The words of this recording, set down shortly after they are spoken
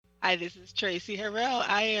Hi, this is Tracy Harrell.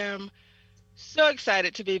 I am so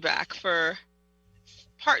excited to be back for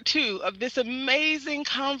part two of this amazing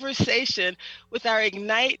conversation with our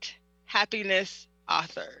Ignite Happiness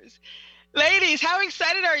authors. Ladies, how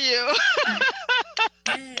excited are you?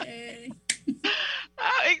 Yay.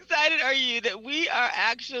 How excited are you that we are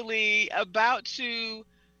actually about to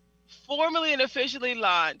formally and officially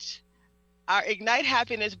launch our Ignite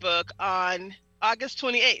Happiness book on August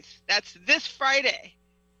 28th? That's this Friday.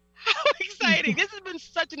 How exciting. This has been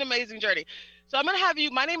such an amazing journey. So I'm going to have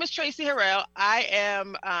you, my name is Tracy Harrell. I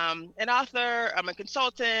am an author. I'm a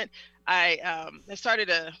consultant. I have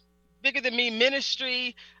started a Bigger Than Me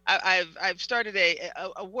ministry. I've started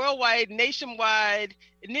a worldwide, nationwide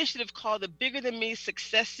initiative called the Bigger Than Me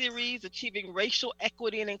Success Series, achieving racial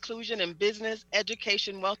equity and inclusion in business,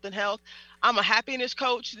 education, wealth, and health. I'm a happiness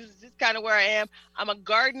coach. This is kind of where I am. I'm a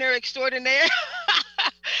gardener extraordinaire.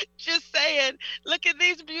 Just saying, look at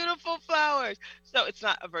these beautiful flowers. So it's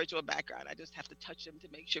not a virtual background. I just have to touch them to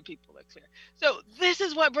make sure people are clear. So this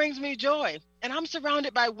is what brings me joy. And I'm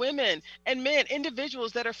surrounded by women and men,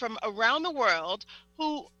 individuals that are from around the world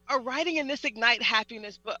who are writing in this Ignite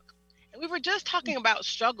Happiness book. And we were just talking about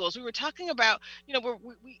struggles. We were talking about,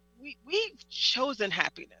 we've chosen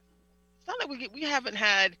happiness. It's not like we haven't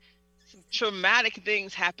had some traumatic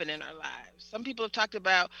things happen in our lives. Some people have talked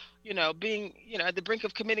about, being, at the brink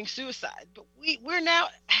of committing suicide. But we're now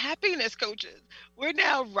happiness coaches. We're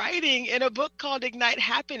now writing in a book called Ignite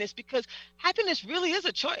Happiness because happiness really is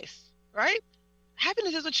a choice, right?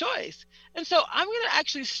 Happiness is a choice. And so I'm going to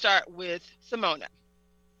actually start with Simona.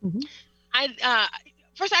 Mhm. I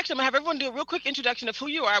First, actually, I'm gonna have everyone do a real quick introduction of who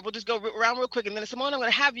you are. We'll just go around real quick, and then Simone, I'm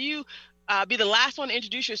gonna have you be the last one to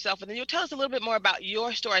introduce yourself, and then you'll tell us a little bit more about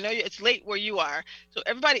your story. I know it's late where you are, so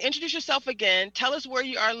everybody, introduce yourself again. Tell us where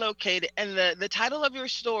you are located and the title of your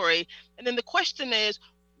story, and then the question is,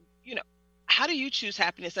 you know, how do you choose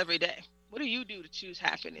happiness every day? What do you do to choose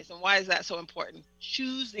happiness, and why is that so important?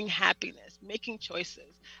 Choosing happiness, making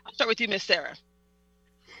choices. I'll start with you, Miss Sarah.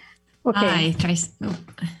 Okay. Hi, Tracy. Oh.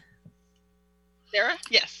 Sarah,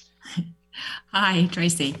 yes. Hi,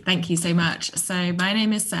 Tracy. Thank you so much. So my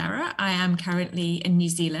name is Sarah. I am currently in New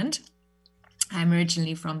Zealand. I'm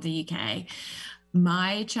originally from the UK.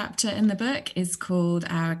 My chapter in the book is called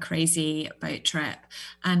Our Crazy Boat Trip.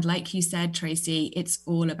 And like you said, Tracy, it's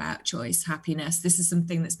all about choice, happiness. This is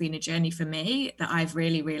something that's been a journey for me that I've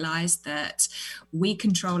really realized that we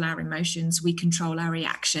control our emotions, we control our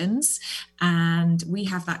reactions, and we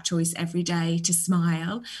have that choice every day to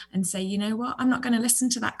smile and say, you know what, I'm not going to listen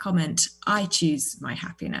to that comment. I choose my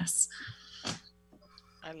happiness.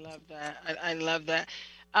 I love that. I love that.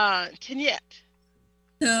 Tinyette.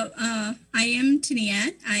 I am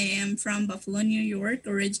Taniat. I am from Buffalo, New York.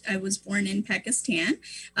 I was born in Pakistan.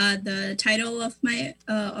 The title of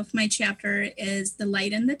my chapter is "The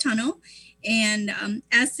Light in the Tunnel," and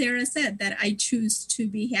as Sarah said, that I choose to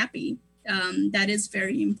be happy. That is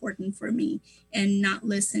very important for me, and not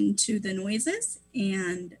listen to the noises,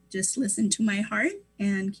 and just listen to my heart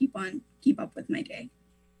and keep up with my day.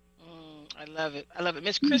 I love it. I love it.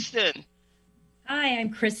 Miss Kristen. Hi, I'm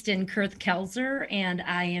Kristen Kurth-Kelzer, and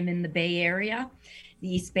I am in the Bay Area,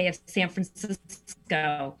 the East Bay of San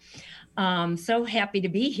Francisco. So happy to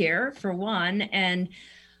be here, for one. And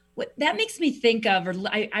what that makes me think of,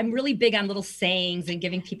 I'm really big on little sayings and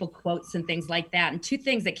giving people quotes and things like that. And two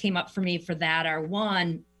things that came up for me for that are,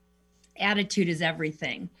 one, attitude is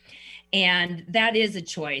everything. And that is a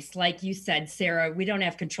choice. Like you said, Sarah, we don't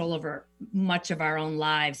have control over much of our own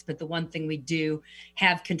lives, but the one thing we do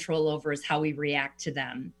have control over is how we react to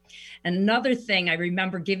them. And another thing, I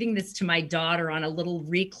remember giving this to my daughter on a little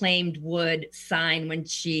reclaimed wood sign when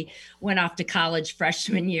she went off to college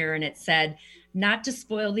freshman year, and it said, not to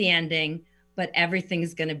spoil the ending, but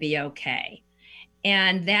everything's going to be okay.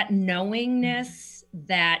 And that knowingness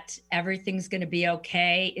that everything's going to be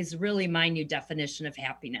okay is really my new definition of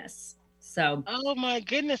happiness. So, Oh my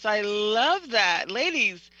goodness, I love that,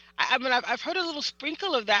 ladies. I've heard a little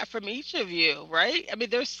sprinkle of that from each of you, right? I mean,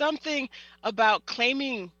 there's something about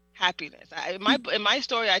claiming happiness. In my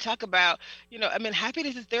story, I talk about,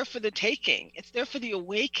 happiness is there for the taking. It's there for the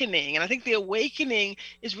awakening, and I think the awakening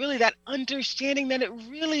is really that understanding that it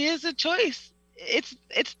really is a choice. It's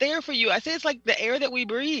there for you. I say it's like the air that we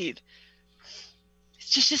breathe.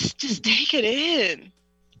 It's just take it in.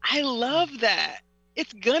 I love that.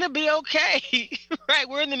 It's gonna be okay, right?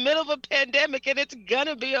 We're in the middle of a pandemic and it's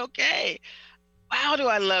gonna be okay. Wow, do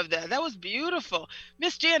I love that. That was beautiful.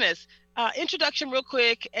 Miss Janice, introduction real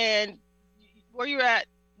quick and where you're at,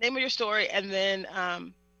 name of your story, and then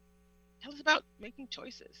tell us about making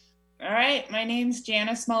choices. All right, my name's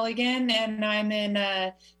Janice Mulligan, and I'm in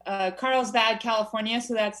Carlsbad, California.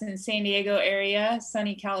 So that's in San Diego area,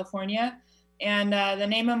 sunny California. And the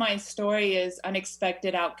name of my story is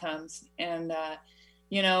Unexpected Outcomes. And,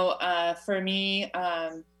 for me,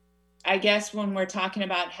 I guess when we're talking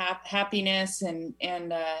about happiness and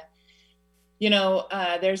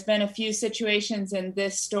there's been a few situations in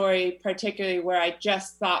this story, particularly where I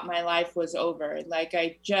just thought my life was over. Like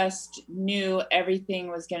I just knew everything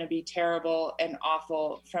was going to be terrible and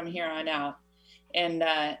awful from here on out. And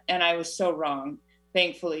I was so wrong,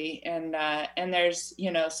 thankfully. And there's,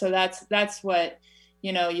 so that's what,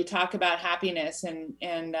 you talk about happiness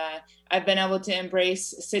and I've been able to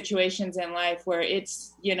embrace situations in life where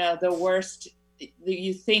it's, the worst,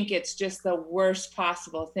 you think it's just the worst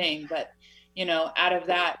possible thing, but out of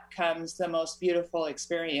that comes the most beautiful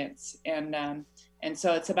experience. And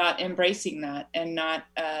so it's about embracing that and not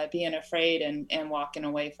being afraid and walking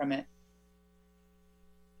away from it.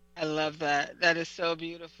 I love that. That is so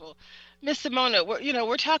beautiful. Miss Simona,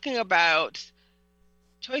 we're talking about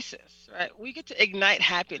choices, right? We get to ignite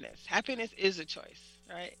happiness. Happiness is a choice,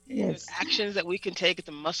 right? Yes. There's actions that we can take. It's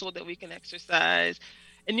a muscle that we can exercise.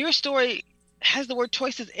 And your story has the word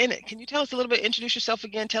choices in it. Can you tell us a little bit, introduce yourself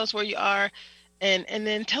again, tell us where you are, and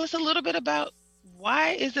then tell us a little bit about why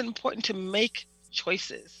is it important to make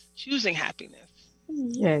choices, choosing happiness?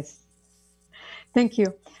 Yes. Thank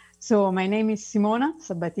you. So my name is Simona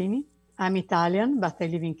Sabatini. I'm Italian, but I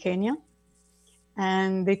live in Kenya.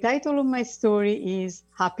 And the title of my story is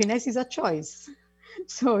Happiness is a Choice.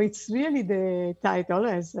 So it's really the title,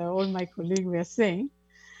 as all my colleagues were saying.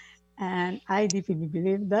 And I deeply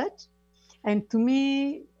believe that. And to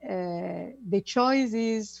me, the choice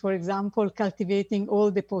is, for example, cultivating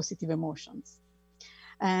all the positive emotions.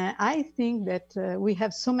 I think that we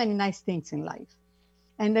have so many nice things in life.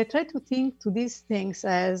 And I try to think to these things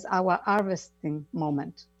as our harvesting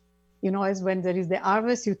moment. As when there is the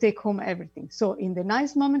harvest, you take home everything. So in the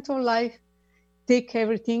nice moment of life, take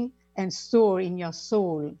everything and store in your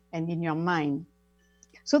soul and in your mind.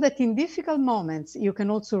 So that in difficult moments, you can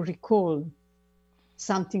also recall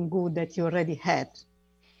something good that you already had.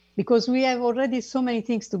 Because we have already so many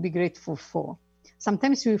things to be grateful for.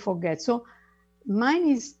 Sometimes we forget. So mine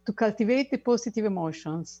is to cultivate the positive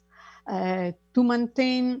emotions, to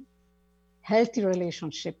maintain healthy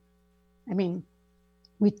relationship. I mean,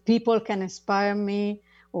 with people can inspire me,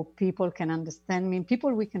 or people can understand me,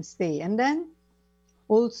 people we can stay. And then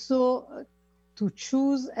also to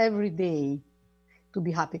choose every day to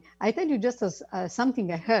be happy. I tell you just as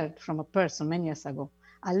something I heard from a person many years ago.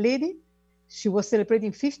 A lady, she was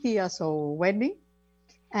celebrating 50 years of wedding,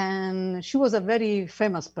 and she was a very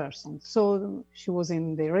famous person. So she was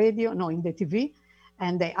in the TV,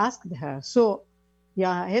 and they asked her, so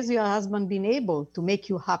yeah, has your husband been able to make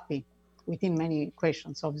you happy? Within many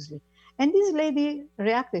questions, obviously. And this lady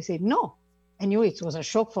reacted, said, no. I knew it was a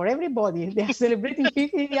shock for everybody. They are celebrating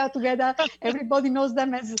 50 years together. Everybody knows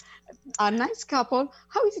them as a nice couple.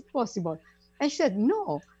 How is it possible? And she said,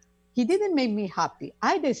 no, he didn't make me happy.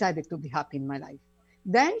 I decided to be happy in my life.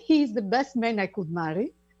 Then he is the best man I could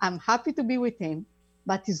marry. I'm happy to be with him,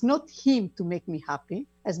 but it's not him to make me happy,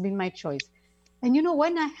 has been my choice. And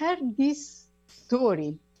when I heard this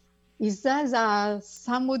story, it's as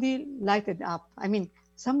somebody lighted up. I mean,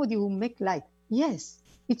 somebody who make light. Yes,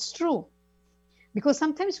 it's true. Because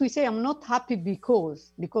sometimes we say, I'm not happy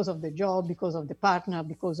because of the job, because of the partner,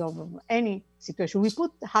 because of any situation. We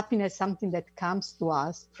put happiness, something that comes to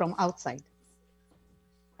us from outside.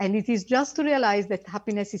 And it is just to realize that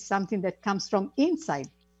happiness is something that comes from inside.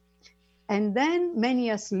 And then many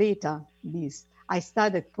years later, I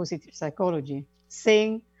studied positive psychology,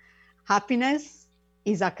 saying happiness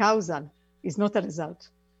is a causal, is not a result.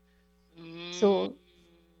 So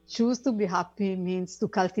choose to be happy means to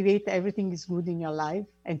cultivate everything is good in your life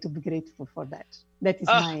and to be grateful for that. That is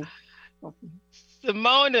my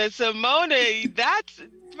opinion. Simona, that's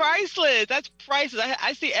priceless. That's priceless.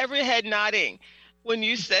 I see every head nodding when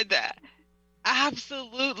you said that.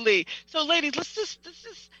 Absolutely. So ladies, let's just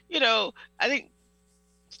I think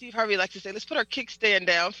Steve Harvey likes to say, let's put our kickstand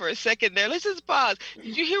down for a second there. Let's just pause.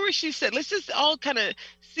 Did you hear what she said? Let's just all kind of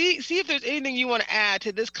see if there's anything you want to add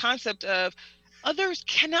to this concept of others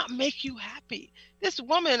cannot make you happy. This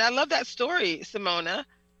woman, I love that story, Simona.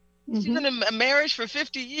 Mm-hmm. She's in a marriage for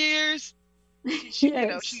 50 years.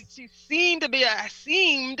 Yes. She seemed to be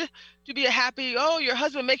a happy, your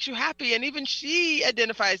husband makes you happy. And even she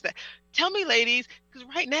identifies that. Tell me, ladies, because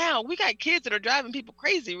right now we got kids that are driving people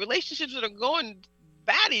crazy, relationships that are going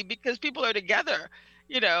batty because people are together,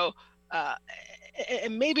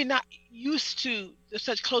 and maybe not used to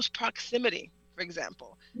such close proximity for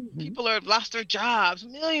example. Mhm. People have lost their jobs.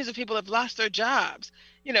 Millions of people have lost their jobs.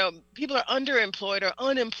 You know, people are underemployed or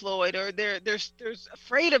unemployed, or they're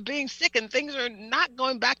afraid of being sick, and things are not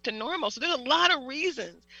going back to normal. So there's a lot of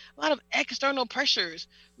reasons, a lot of external pressures,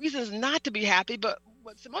 reasons not to be happy. But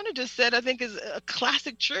what Simona just said, I think, is a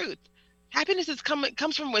classic truth. Happiness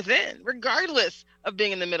comes from within, regardless of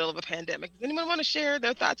being in the middle of a pandemic. Does anyone want to share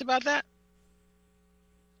their thoughts about that?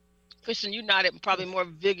 Christian, you nodded probably more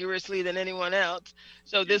vigorously than anyone else.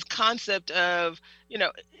 So this concept of, you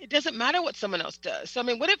know, it doesn't matter what someone else does. So, I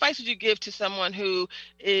mean, what advice would you give to someone who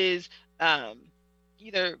is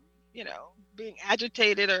either, you know, being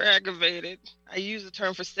agitated or aggravated? I used the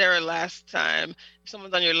term for Sarah last time. If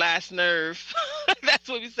someone's on your last nerve, that's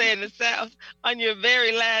what we say in the South, on your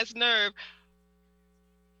very last nerve.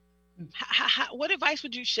 What advice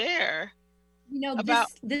would you share about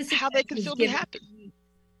this how they can still be happy?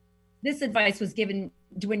 This advice was given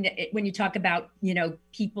when you talk about, you know,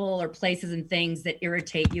 people or places and things that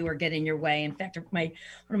irritate you or get in your way. In fact, one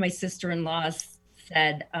of my sister-in-laws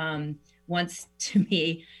said once to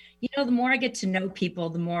me, you know, the more I get to know people,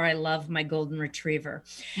 the more I love my golden retriever.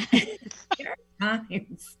 There are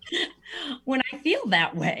times when I feel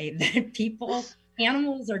that way, that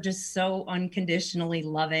animals are just so unconditionally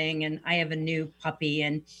loving. And I have a new puppy,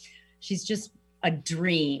 and she's just a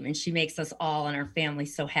dream, and she makes us all and our family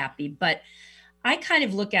so happy. But I kind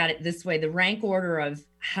of look at it this way: the rank order of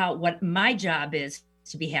what my job is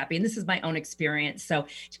to be happy. And this is my own experience. So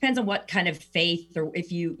it depends on what kind of faith or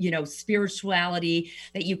if you know, spirituality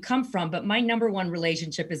that you come from. But my number one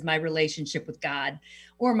relationship is my relationship with God,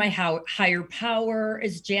 or my higher power,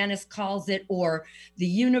 as Janice calls it, or the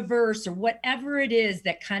universe, or whatever it is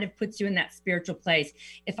that kind of puts you in that spiritual place.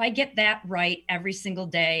 If I get that right every single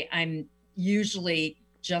day, I'm usually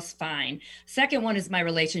just fine. Second one is my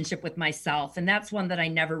relationship with myself. And that's one that I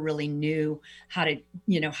never really knew how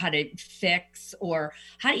to fix, or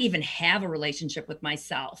how to even have a relationship with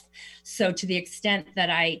myself. So to the extent that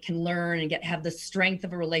I can learn and have the strength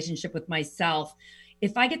of a relationship with myself,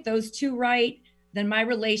 if I get those two right, then my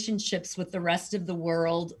relationships with the rest of the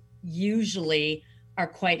world usually are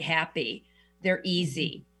quite happy. They're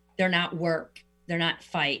easy. They're not work. They're not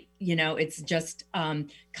fight. You know, it's just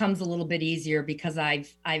comes a little bit easier because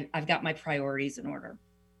I've got my priorities in order.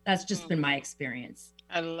 That's just been my experience.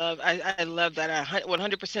 I love that. I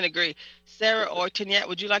 100% agree. Sarah or Tanyette,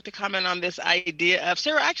 would you like to comment on this idea of,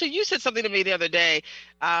 Sarah, actually, you said something to me the other day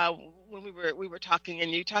when we were talking,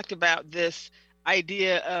 and you talked about this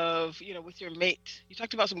idea of, you know, with your mate. You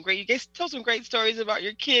talked about told some great stories about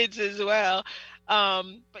your kids as well.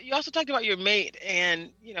 But you also talked about your mate, and,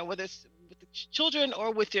 you know, whether it's with the children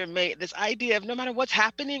or with your mate, this idea of no matter what's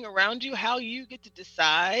happening around you, how you get to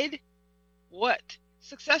decide what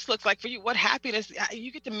success looks like for you, what happiness,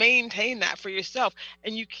 you get to maintain that for yourself,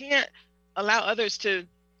 and you can't allow others to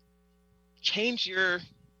change your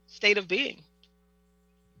state of being.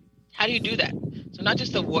 How do you do that? So not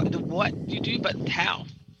just the what you do, but how.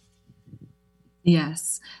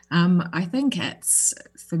 Yes, I think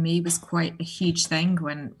for me was quite a huge thing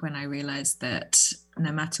when I realized that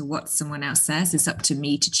no matter what someone else says, it's up to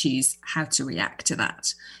me to choose how to react to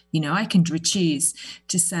that. You know, I can choose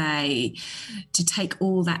to take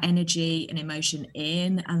all that energy and emotion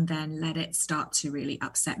in and then let it start to really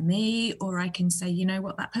upset me. Or I can say, you know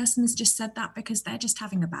what, that person has just said that because they're just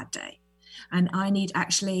having a bad day, and I need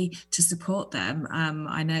actually to support them.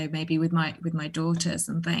 I know maybe with my daughters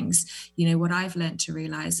and things, you know, what I've learned to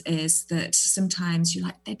realize is that sometimes you're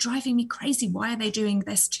like, they're driving me crazy. Why are they doing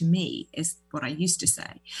this to me? Is what I used to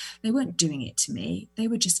say. They weren't doing it to me. They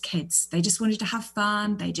were just kids. They just wanted to have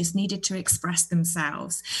fun. They just needed to express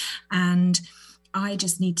themselves. And I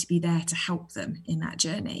just need to be there to help them in that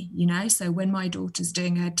journey, you know? So when my daughter's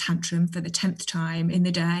doing her tantrum for the 10th time in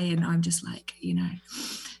the day, and I'm just like, you know,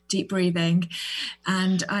 deep breathing.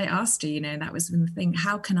 And I asked her, you know, that was the thing,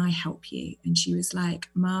 how can I help you? And she was like,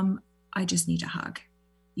 Mum, I just need a hug.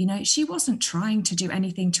 You know, she wasn't trying to do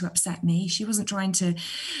anything to upset me. She wasn't trying to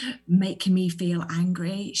make me feel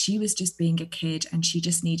angry. She was just being a kid, and she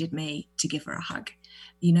just needed me to give her a hug,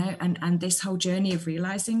 you know, and this whole journey of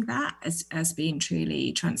realizing that has been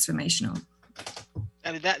truly transformational.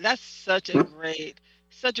 I mean, that's such a great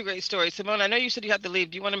story. Simone, I know you said you have to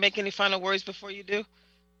leave. Do you want to make any final words before you do?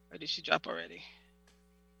 Or did she drop already?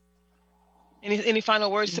 Any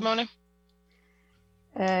final words, Simone?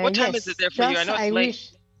 What time is it there for you? I know it's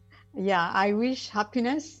late. I wish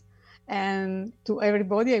happiness, and to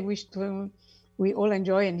everybody. I wish we all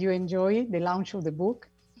enjoy, and you enjoy the launch of the book.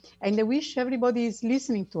 And I wish everybody is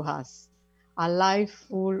listening to us a life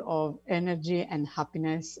full of energy and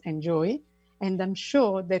happiness and joy. And I'm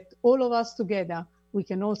sure that all of us together, we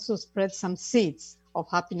can also spread some seeds of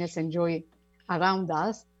happiness and joy around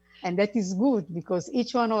us. And that is good because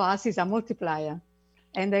each one of us is a multiplier.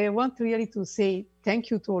 And I want really to say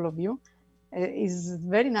thank you to all of you. It's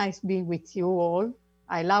very nice being with you all.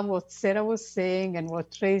 I love what Sarah was saying and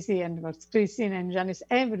what Tracy and what Christine and Janice,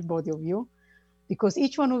 everybody of you, because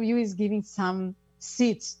each one of you is giving some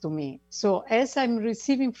seeds to me. So as I'm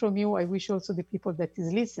receiving from you, I wish also the people that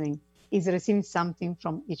is listening is receiving something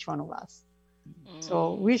from each one of us.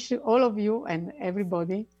 So wish all of you and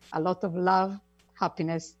everybody a lot of love,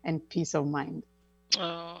 happiness, and peace of mind.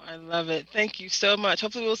 Oh, I love it. Thank you so much.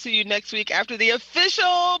 Hopefully we'll see you next week after the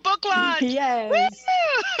official book launch. Yes.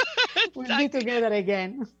 We'll be together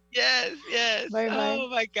again. Yes, yes. Bye-bye. Oh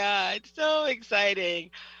my God. So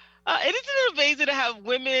exciting. Isn't it amazing to have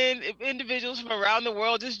women, individuals from around the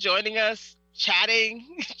world just joining us, chatting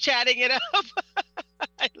it up?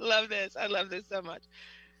 I love this. I love this so much.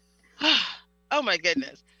 Oh my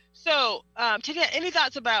goodness. So, Tanya, any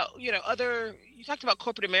thoughts about, you talked about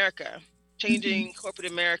corporate America, changing corporate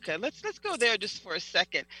America. Let's go there just for a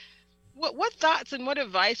second. What thoughts and what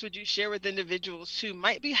advice would you share with individuals who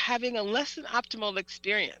might be having a less than optimal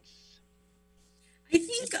experience? I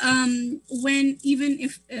think even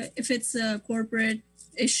if it's a corporate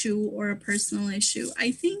issue or a personal issue,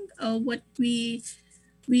 I think what we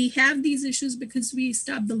have these issues because we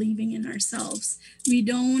stop believing in ourselves. We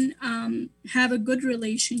don't have a good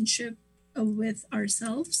relationship with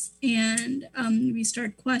ourselves, and we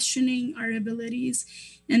start questioning our abilities,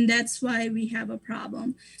 and that's why we have a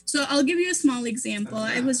problem. So I'll give you a small example.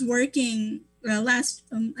 I was working last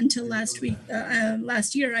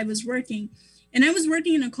year. I was working. And I was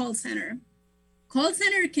working in a call center. Call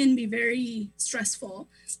center can be very stressful.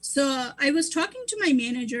 So I was talking to my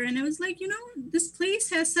manager and I was like, this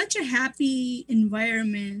place has such a happy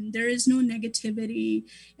environment. There is no negativity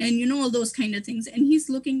and, all those kind of things. And he's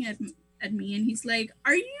looking at me and he's like,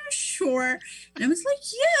 are you sure? And I was like,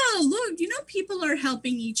 yeah, look, people are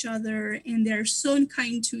helping each other and they're so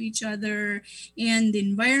kind to each other and the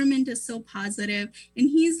environment is so positive. And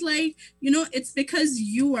he's like, it's because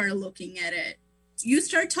you are looking at it. You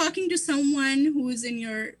start talking to someone who is in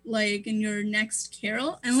your next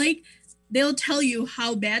carol and they'll tell you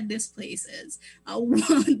how bad this place is,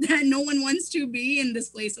 that no one wants to be in this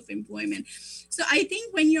place of employment. So I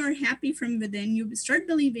think when you're happy from within, you start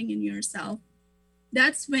believing in yourself.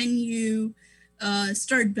 That's when you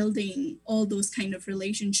start building all those kind of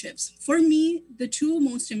relationships. For me, the two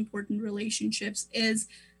most important relationships is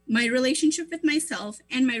my relationship with myself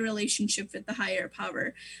and my relationship with the higher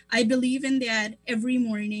power. I believe in that every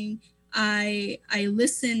morning. I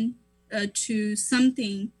listen to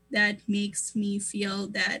something that makes me feel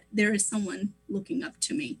that there is someone looking up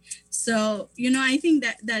to me. So, I think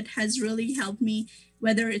that has really helped me,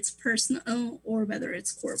 whether it's personal or whether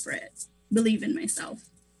it's corporate. Believe in myself.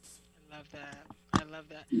 I love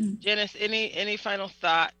that. Janice, any final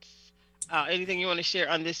thoughts? Anything you want to share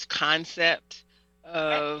on this concept?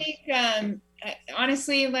 I think,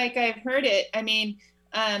 honestly, I've heard it. I mean,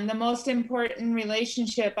 the most important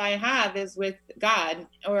relationship I have is with God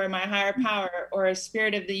or my higher power or a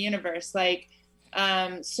spirit of the universe,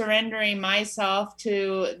 surrendering myself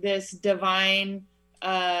to this divine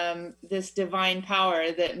power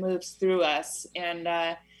that moves through us.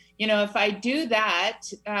 And, if I do that,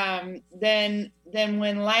 then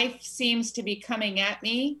when life seems to be coming at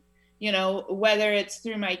me, whether it's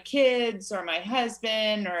through my kids or my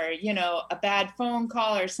husband or, a bad phone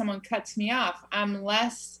call or someone cuts me off, I'm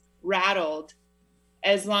less rattled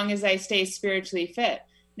as long as I stay spiritually fit.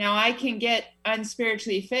 Now I can get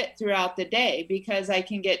unspiritually fit throughout the day because I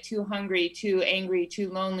can get too hungry, too angry, too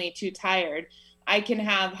lonely, too tired. I can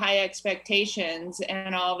have high expectations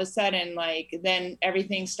and all of a sudden, then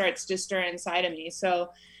everything starts to stir inside of me. So,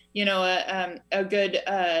 a good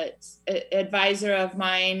advisor of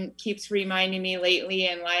mine keeps reminding me lately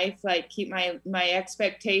in life, keep my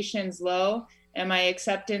expectations low and my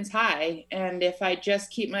acceptance high. And if I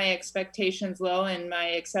just keep my expectations low and my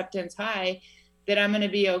acceptance high, then I'm going to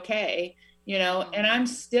be okay. And I'm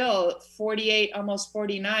still 48, almost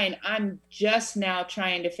 49. I'm just now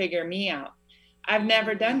trying to figure me out. I've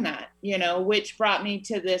never done that, which brought me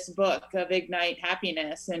to this book of Ignite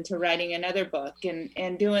Happiness and to writing another book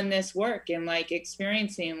and doing this work and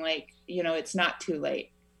experiencing it's not too late.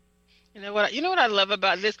 You know what I love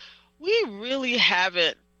about this? We really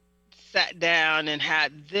haven't sat down and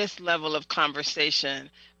had this level of conversation,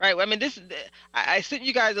 right? I mean, I sent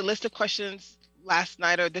you guys a list of questions last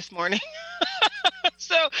night or this morning.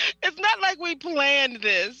 So it's not like we planned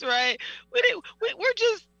this, right? We're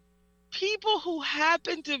just people who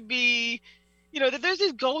happen to be that there's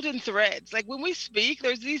these golden threads. Like when we speak,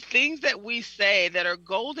 there's these things that we say that are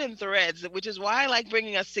golden threads, which is why I like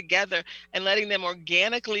bringing us together and letting them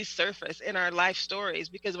organically surface in our life stories.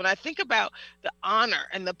 Because when I think about the honor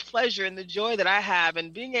and the pleasure and the joy that I have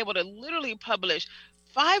and being able to literally publish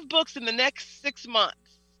 5 books in the next 6 months,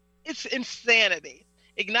 it's insanity.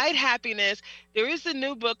 Ignite Happiness. There is a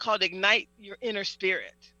new book called Ignite Your Inner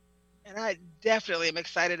Spirit. And I definitely am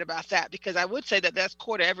excited about that, because I would say that that's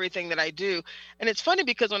core to everything that I do. And it's funny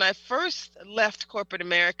because when I first left corporate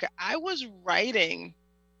America, I was writing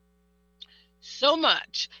so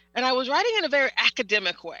much, and I was writing in a very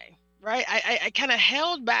academic way, right? I kind of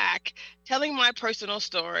held back telling my personal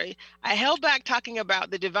story. I held back talking about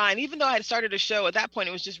the divine, even though I had started a show. At that point,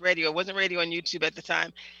 it was just radio. It wasn't radio on YouTube at the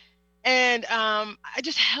time. And I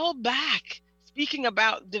just held back speaking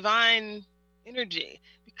about divine energy,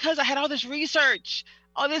 because I had all this research,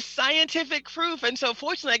 all this scientific proof. And so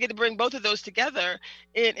fortunately, I get to bring both of those together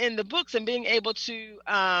in the books, and being able to,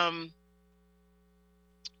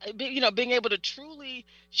 being able to truly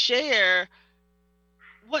share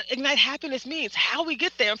what Ignite Happiness means, how we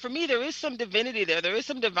get there. And for me, there is some divinity there. There is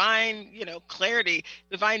some divine, clarity,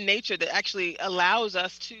 divine nature that actually allows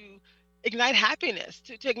us to ignite happiness,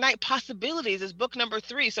 to ignite possibilities is book number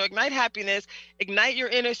 3. So Ignite Happiness, Ignite Your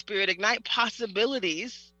Inner Spirit, Ignite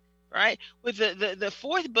Possibilities, right? With the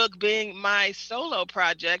 4th book being my solo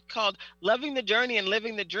project called Loving the Journey and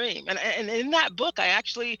Living the Dream. And in that book,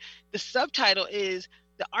 the subtitle is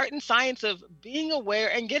The Art and Science of Being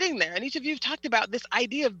Aware and Getting There. And each of you have talked about this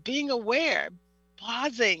idea of being aware,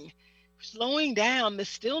 pausing, slowing down, the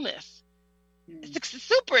stillness. It's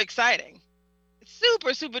super exciting.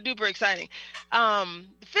 Super, super duper exciting. The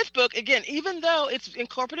 5th book, again, even though it's in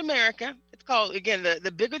corporate America, it's called, again,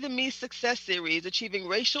 the Bigger Than Me Success Series, Achieving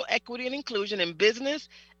Racial Equity and Inclusion in Business,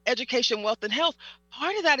 Education, Wealth, and Health.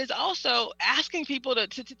 Part of that is also asking people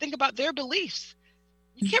to think about their beliefs.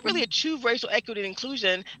 You can't really achieve racial equity and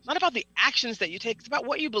inclusion. It's not about the actions that you take. It's about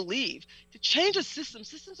what you believe. To change a system,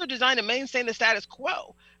 systems are designed to maintain the status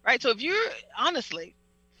quo, right? So if you're, honestly,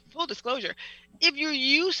 full disclosure, if you're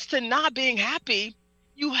used to not being happy,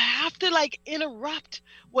 you have to interrupt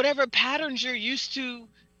whatever patterns you're used to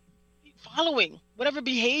following, whatever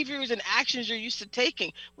behaviors and actions you're used to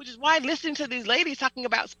taking, which is why listening to these ladies talking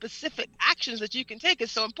about specific actions that you can take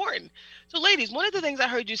is so important. So ladies, one of the things I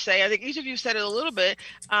heard you say, I think each of you said it a little bit,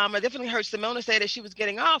 I definitely heard Simona say that she was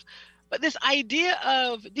getting off, but this idea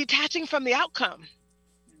of detaching from the outcome,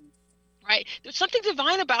 right? There's something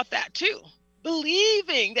divine about that too.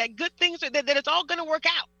 Believing that good things are that it's all going to work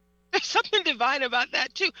out. There's something divine about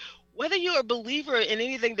that too, whether you're a believer in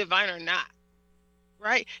anything divine or not,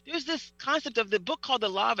 right? There's this concept of the book called The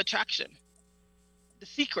Law of Attraction, The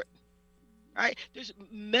Secret, right? There's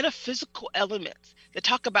metaphysical elements that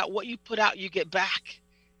talk about what you put out, you get back.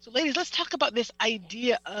 So ladies, let's talk about this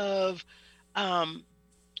idea of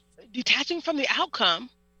detaching from the outcome,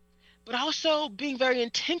 but also being very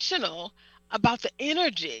intentional about the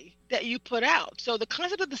energy that you put out. So the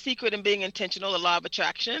concept of the secret and being intentional, the law of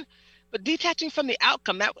attraction, but detaching from the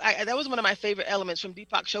outcome, that was one of my favorite elements from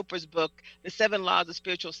Deepak Chopra's book, The 7 Laws of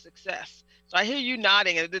Spiritual Success. So I hear you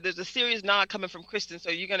nodding, and there's a serious nod coming from Kristen, so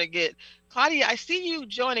you're going to get, Claudia, I see you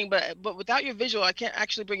joining, but without your visual, I can't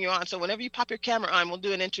actually bring you on. So whenever you pop your camera on, we'll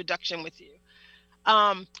do an introduction with you.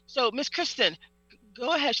 So Miss Kristen,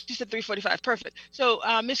 go ahead. She said 3:45, perfect. So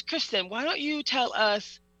Miss Kristen, why don't you tell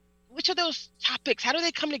us, which of those topics, how do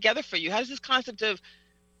they come together for you? How does this concept of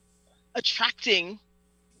attracting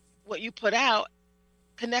what you put out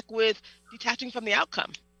connect with detaching from the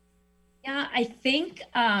outcome? Yeah, I think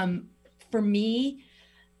for me,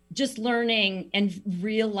 just learning and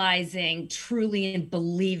realizing truly and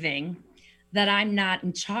believing that I'm not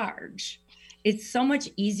in charge. It's so much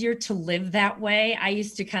easier to live that way. I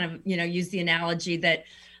used to kind of, use the analogy that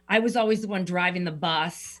I was always the one driving the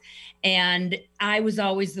bus, and I was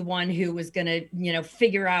always the one who was going to,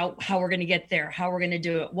 figure out how we're going to get there, how we're going to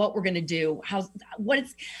do it, what we're going to do,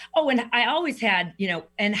 and I always had,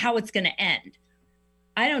 and how it's going to end.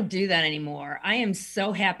 I don't do that anymore. I am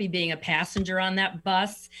so happy being a passenger on that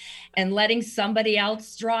bus and letting somebody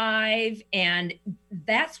else drive. And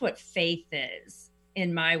that's what faith is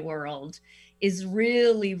in my world, is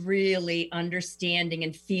really, really understanding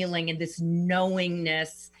and feeling and this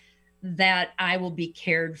knowingness that I will be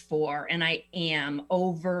cared for, and I am,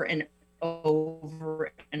 over and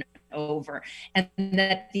over and over, and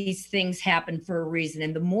that these things happen for a reason.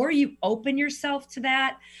 And the more you open yourself to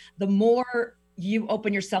that, the more you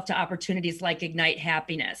open yourself to opportunities like Ignite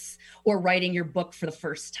Happiness, or writing your book for the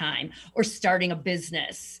first time, or starting a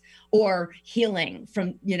business, or healing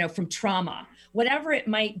from, from trauma, whatever it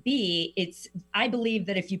might be. I believe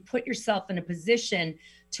that if you put yourself in a position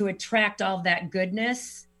to attract all that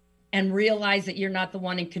goodness and realize that you're not the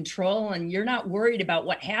one in control and you're not worried about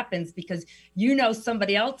what happens because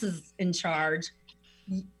somebody else is in charge,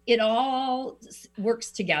 it all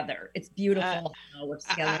works together. It's beautiful how it works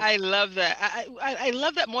together. I love that. I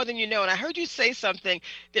love that more than you know. And I heard you say something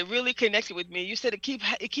that really connected with me. You said it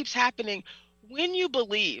keeps happening when you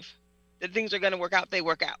believe that things are going to work out. They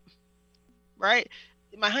work out, right?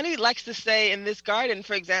 My honey likes to say in this garden,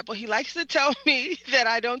 for example, he likes to tell me that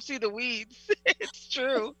I don't see the weeds. It's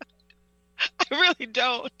true. I really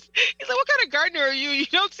don't. He's like, "What kind of gardener are you? You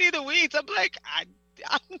don't see the weeds." I'm like, I'm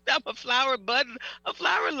a flower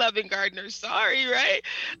loving gardener. Sorry, right?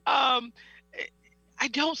 I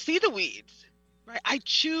don't see the weeds, right? I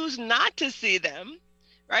choose not to see them,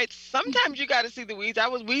 right? Sometimes you got to see the weeds. I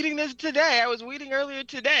was weeding earlier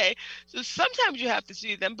today. So sometimes you have to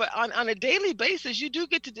see them, but on a daily basis, you do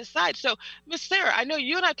get to decide. So Miss Sarah, I know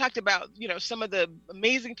you and I talked about, some of the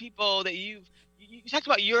amazing people that you talked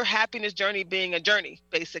about your happiness journey being a journey,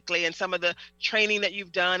 basically, and some of the training that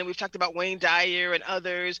you've done. And we've talked about Wayne Dyer and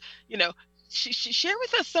others. Share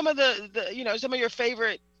with us some of some of your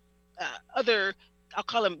favorite other, I'll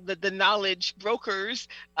call them the knowledge brokers,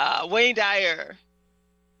 Wayne Dyer,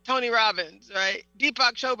 Tony Robbins, right?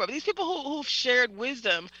 Deepak Chopra, these people who've shared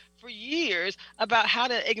wisdom for years about how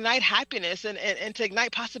to ignite happiness and to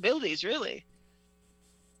ignite possibilities, really.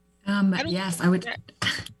 Yes, I would.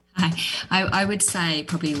 I would say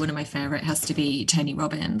probably one of my favorite has to be Tony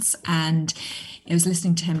Robbins. And I was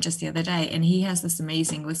listening to him just the other day, and he has this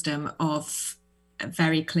amazing wisdom of a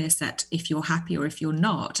very clear set, if you're happy or if you're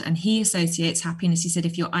not. And he associates happiness. He said,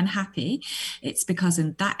 if you're unhappy, it's because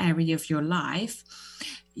in that area of your life,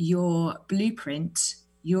 your blueprint,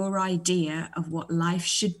 your idea of what life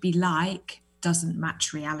should be like doesn't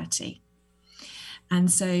match reality. And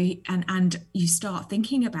so, and you start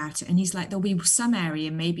thinking about it, and he's like, there'll be some area,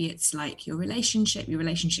 maybe it's like your relationship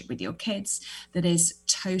with your kids, that is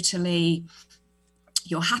totally,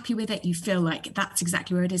 you're happy with it, you feel like that's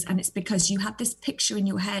exactly where it is. And it's because you have this picture in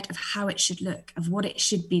your head of how it should look, of what it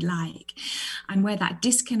should be like. And where that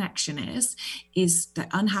disconnection is the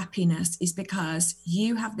unhappiness is because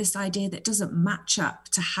you have this idea that doesn't match up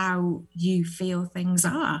to how you feel things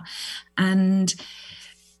are. And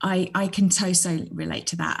I can so relate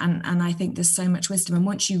to that. And I think there's so much wisdom. And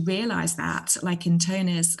once you realize that, like in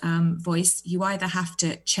Tony's voice, you either have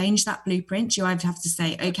to change that blueprint, you either have to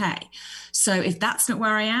say, okay, so if that's not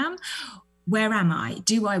where I am, where am I?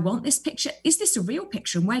 Do I want this picture? Is this a real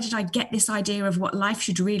picture? And where did I get this idea of what life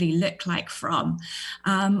should really look like from?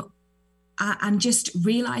 And just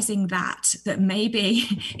realizing that maybe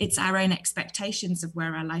it's our own expectations of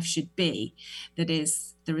where our life should be that is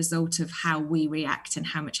the result of how we react and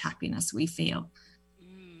how much happiness we feel.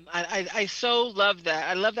 I so love that.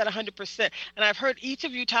 I love that 100%. And I've heard each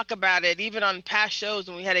of you talk about it, even on past shows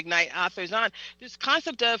when we had Ignite authors on, this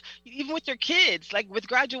concept of even with your kids, like with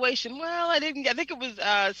graduation. Well, I think it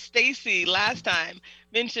was Stacy last time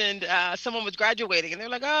mentioned someone was graduating and they're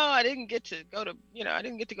like, oh, I didn't get to go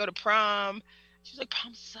to prom. She's like,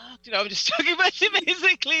 prom sucked. I'm just joking, but she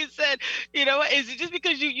basically said, is it just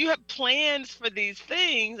because you have plans for these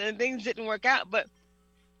things and things didn't work out? But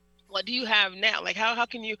what do you have now? Like, how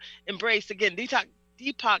can you embrace, again,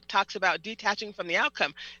 Deepak talks about detaching from the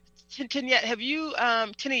outcome. Tiniyet, have you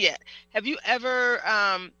ever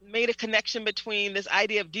made a connection between this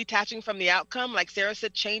idea of detaching from the outcome, like Sarah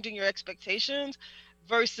said, changing your expectations,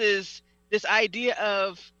 versus this idea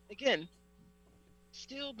of, again,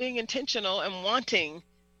 still being intentional and wanting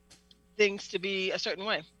things to be a certain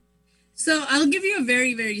way? So I'll give you a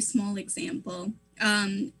very, very small example.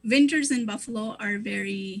 Winters in Buffalo are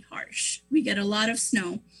very harsh. We get a lot of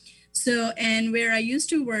snow. So, and where I used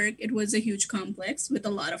to work, it was a huge complex with a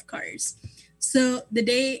lot of cars. So the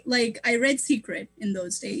day, like I read Secret in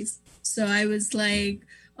those days. So I was like,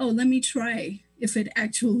 oh, let me try if it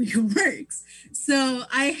actually works. So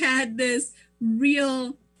I had this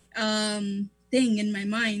real thing in my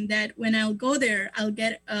mind that when I'll go there, I'll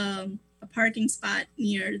get a parking spot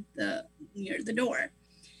near the door.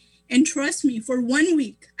 And trust me, for 1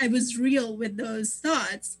 week, I was real with those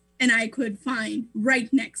thoughts, and I could find right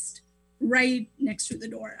next to the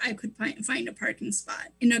door, I could find a parking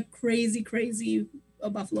spot in a crazy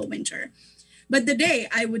Buffalo winter. But the day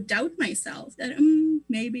I would doubt myself that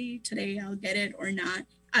maybe today I'll get it or not,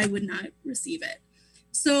 I would not receive it.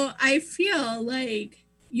 So I feel like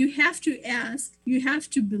you have to ask, you have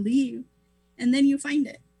to believe, and then you find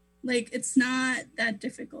it. Like, it's not that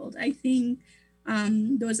difficult. I think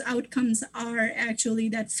those outcomes are actually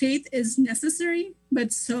that faith is necessary,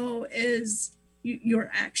 but so is your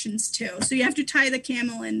actions too. So you have to tie the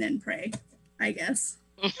camel and then pray, I guess.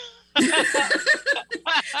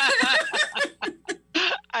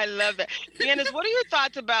 I love that. Deanna, what are your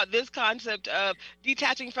thoughts about this concept of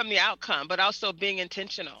detaching from the outcome, but also being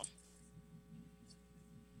intentional?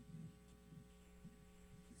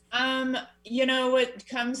 What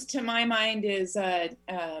comes to my mind is a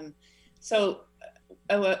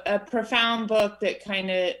profound book that kind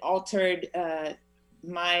of altered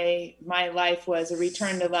my life was A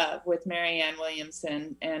Return to Love with Marianne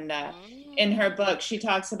Williamson. And in her book, she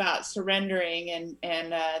talks about surrendering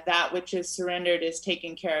and that which is surrendered is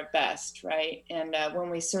taken care of best, right? And when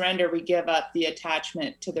we surrender, we give up the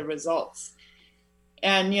attachment to the results.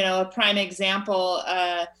 And, a prime example,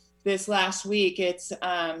 this last week, it's,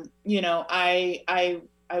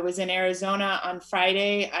 I was in Arizona on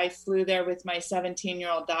Friday. I flew there with my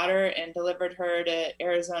 17-year-old daughter and delivered her to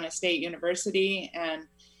Arizona State University and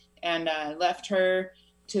left her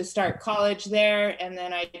to start college there. And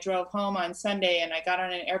then I drove home on Sunday and I got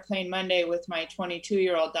on an airplane Monday with my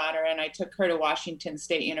 22-year-old daughter and I took her to Washington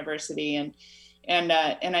State University and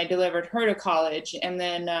I delivered her to college. And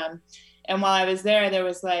then and while I was there, there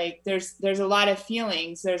was there's a lot of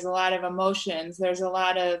feelings, there's a lot of emotions, there's a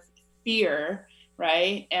lot of fear,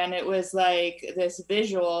 right? And it was like this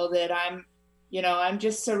visual that I'm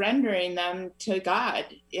just surrendering them to God.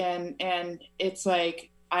 And it's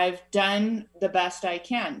like, I've done the best I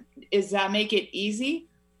can. Does that make it easy?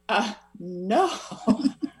 No,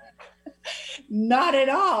 not at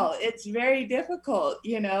all. It's very difficult,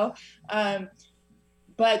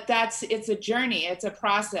 but it's a journey. It's a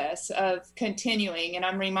process of continuing. And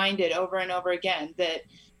I'm reminded over and over again that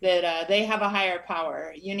they have a higher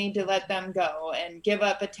power. You need to let them go and give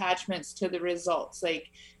up attachments to the results.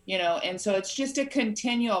 And so it's just a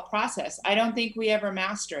continual process. I don't think we ever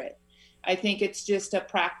master it. I think it's just a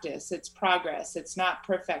practice. It's progress. It's not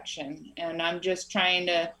perfection. And I'm just trying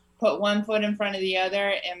to put one foot in front of the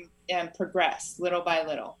other and progress little by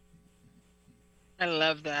little. I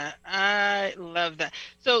love that. I love that.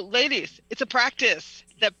 So ladies, it's a practice,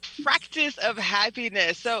 the practice of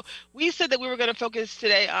happiness. So we said that we were going to focus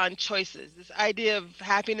today on choices, this idea of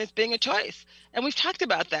happiness being a choice. And we've talked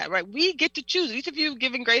about that, right? We get to choose. Each of you have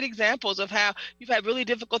given great examples of how you've had really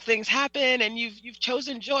difficult things happen and you've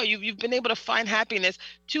chosen joy. You've been able to find happiness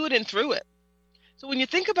to it and through it. So when you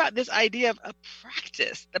think about this idea of a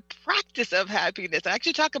practice, the practice of happiness, I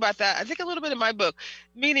actually talk about that, I think a little bit in my book,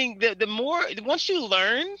 meaning the more, once you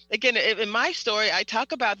learn, again, in my story, I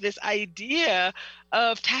talk about this idea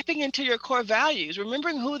of tapping into your core values,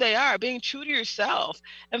 remembering who they are, being true to yourself,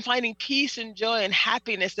 and finding peace and joy and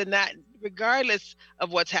happiness in that, regardless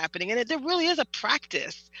of what's happening. And there really is a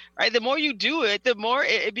practice, right? The more you do it, the more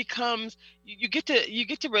it becomes, you get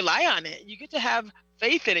to rely on it. You get to have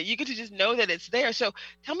faith in it. You get to just know that it's there. So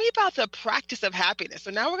tell me about the practice of happiness. So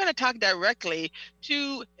now we're going to talk directly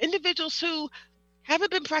to individuals who haven't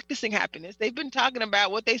been practicing happiness. They've been talking about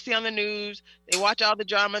what they see on the news. They watch all the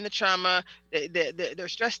drama and the trauma. They're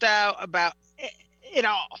stressed out about it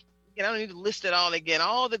all. I don't need to list it all again.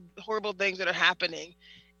 All the horrible things that are happening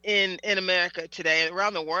in America today,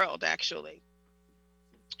 around the world, actually.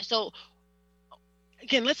 So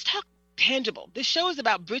again, let's talk tangible. This show is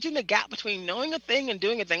about bridging the gap between knowing a thing and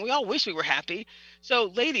doing a thing. We all wish we were happy.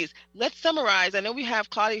 So ladies, let's summarize. I know we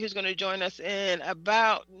have Claudia who's going to join us in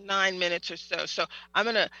about 9 minutes or so. So I'm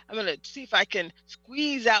going to see if I can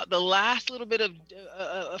squeeze out the last little bit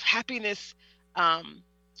of happiness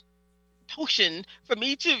potion from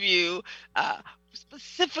each of you.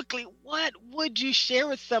 Specifically, what would you share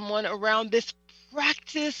with someone around this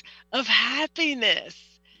practice of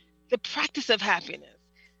happiness? The practice of happiness.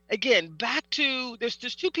 Again, back to, there's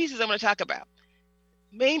two pieces I'm going to talk about.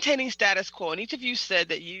 Maintaining status quo. And each of you said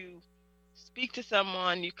that you speak to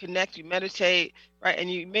someone, you connect, you meditate, right?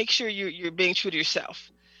 And you make sure you're being true to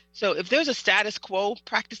yourself. So if there's a status quo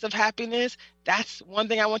practice of happiness, that's one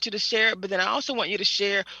thing I want you to share. But then I also want you to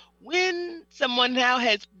share when someone now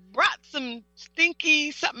has brought some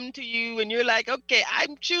stinky something to you and you're like, okay,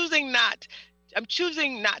 I'm choosing not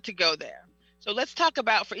to go there. So let's talk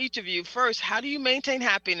about, for each of you, first, how do you maintain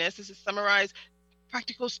happiness? This is summarize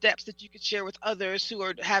practical steps that you could share with others who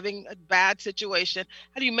are having a bad situation.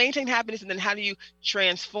 How do you maintain happiness? And then how do you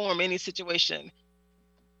transform any situation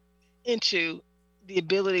into the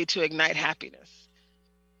ability to ignite happiness?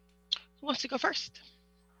 Who wants to go first?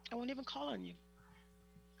 I won't even call on you.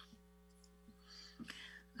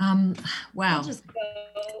 Wow. I'll just go.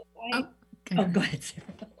 Okay. Oh, go ahead, Sarah.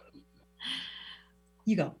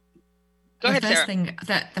 You go. Go ahead,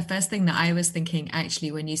 Sarah. The first thing that I was thinking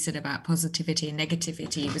actually when you said about positivity and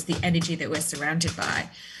negativity was the energy that we're surrounded by.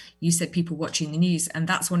 You said people watching the news, and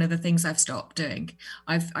that's one of the things I've stopped doing.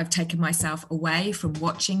 I've taken myself away from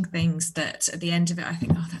watching things that at the end of it I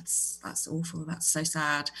think, oh, that's awful, that's so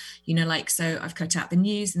sad, so I've cut out the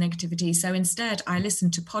news, the negativity. So instead I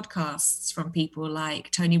listen to podcasts from people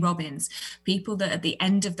like Tony Robbins, people that at the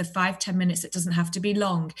end of the 5-10 minutes, it doesn't have to be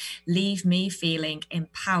long, leave me feeling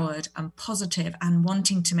empowered and positive and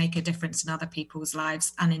wanting to make a difference in other people's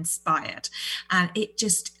lives and inspired. And it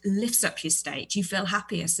just lifts up your state. You feel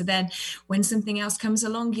happier. So then when something else comes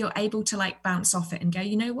along, you're able to like bounce off it and go,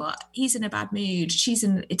 you know what, he's in a bad mood,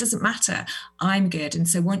 it doesn't matter, I'm good. And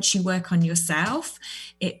so once you work on yourself,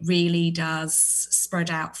 it really does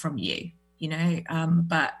spread out from you,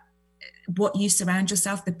 but what you surround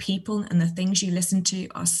yourself, the people and the things you listen to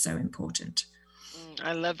are so important.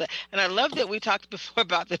 I love that. And I love that we talked before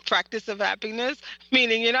about the practice of happiness,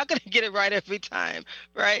 meaning you're not going to get it right every time,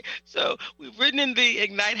 right? So we've written in the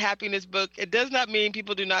Ignite Happiness book, it does not mean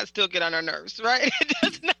people do not still get on our nerves, right? It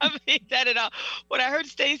does not mean that at all. What I heard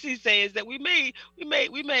Stacey say is that we may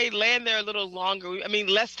land there a little longer.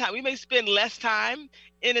 Less time. We may spend less time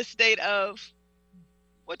in a state of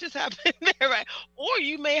what just happened there, right? Or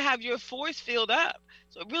you may have your force field up,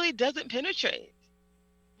 so it really doesn't penetrate.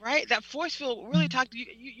 Right? That force field really talked to you.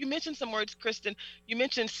 You mentioned some words, Kristen. You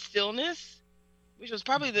mentioned stillness, which was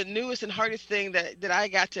probably the newest and hardest thing that I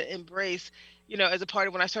got to embrace, as a part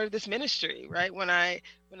of when I started this ministry, right? When I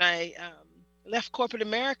left corporate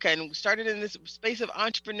America and started in this space of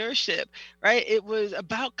entrepreneurship, right? It was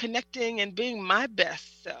about connecting and being my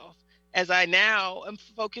best self, as I now am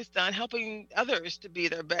focused on helping others to be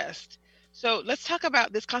their best. So let's talk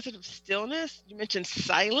about this concept of stillness. You mentioned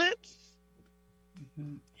silence.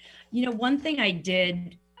 Mm-hmm. One thing I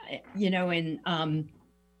did, in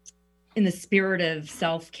the spirit of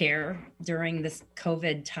self-care during this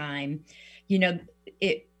COVID time,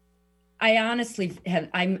 I honestly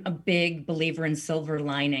I'm a big believer in silver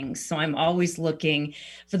linings. So I'm always looking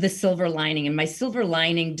for the silver lining. And my silver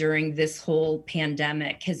lining during this whole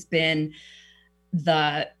pandemic has been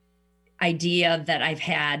the idea that I've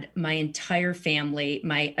had my entire family,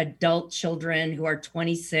 my adult children who are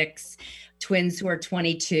 26, twins who are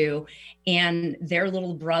 22, and their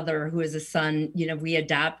little brother who is a son, we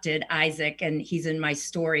adopted Isaac, and he's in my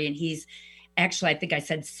story, and he's actually, I think I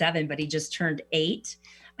said 7, but he just turned 8.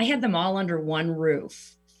 I had them all under one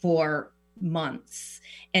roof for months.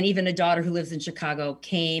 And even a daughter who lives in Chicago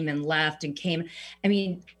came and left and came.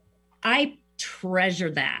 I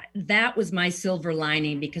treasure that. That was my silver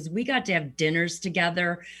lining, because we got to have dinners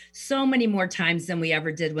together so many more times than we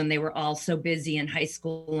ever did when they were all so busy in high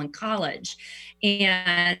school and college.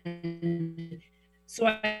 And so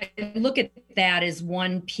I look at that as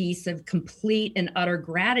one piece of complete and utter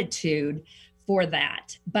gratitude for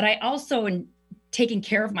that. But I also, in taking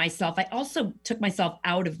care of myself, I also took myself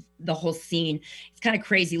out of the whole scene. It's kind of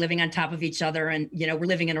crazy living on top of each other. And, we're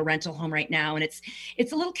living in a rental home right now, and it's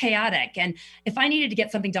a little chaotic. And if I needed to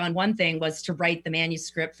get something done, one thing was to write the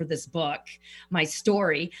manuscript for this book, my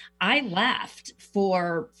story. I left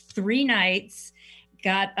for 3 nights,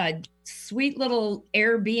 got a sweet little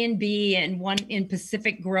Airbnb, and one in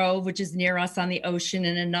Pacific Grove, which is near us on the ocean,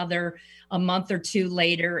 and another a month or 2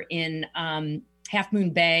 later in Half Moon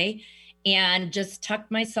Bay. And just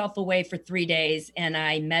tucked myself away for 3 days, and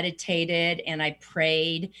I meditated and I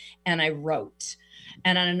prayed and I wrote.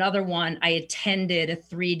 And on another one, I attended a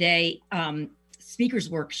 3-day speakers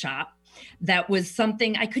workshop. That was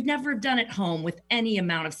something I could never have done at home with any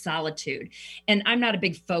amount of solitude. And I'm not a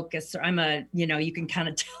big focuser. I'm you can kind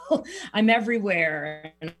of tell I'm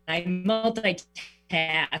everywhere, and I multitask.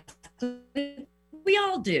 We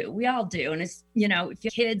all do. And it's, if you have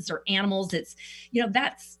kids or animals, it's,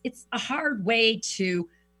 it's a hard way to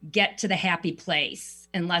get to the happy place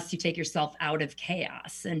unless you take yourself out of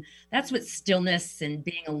chaos. And that's what stillness and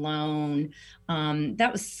being alone,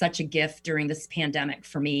 that was such a gift during this pandemic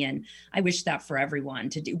for me. And I wish that for everyone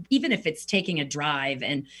to do, even if it's taking a drive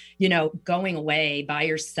and, going away by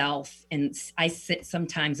yourself. And I sit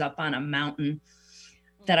sometimes up on a mountain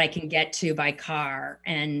that I can get to by car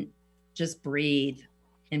and just breathe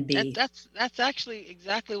and be. That's actually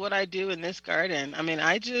exactly what I do in this garden.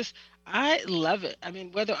 I love it.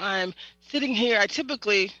 Whether I'm sitting here,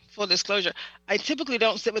 full disclosure, I typically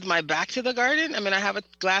don't sit with my back to the garden. I have a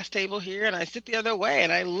glass table here, and I sit the other way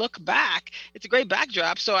and I look back. It's a great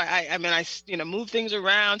backdrop. So I move things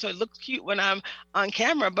around so it looks cute when I'm on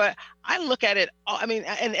camera, but I look at it all. In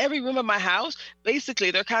every room of my house,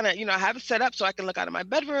 basically they're kind of, I have it set up so I can look out of my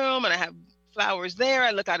bedroom, and I have flowers there.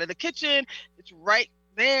 I look out of the kitchen. It's right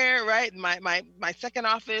there, right? My second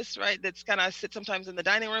office, right? That's kind of sit sometimes in the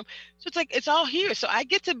dining room. So it's like it's all here. So I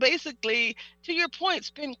get to basically, to your point,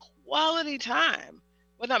 spend quality time,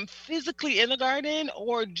 whether I'm physically in the garden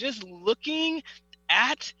or just looking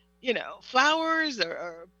at, flowers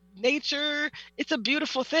or nature. It's a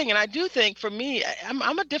beautiful thing. And I do think for me,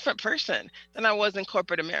 I'm a different person than I was in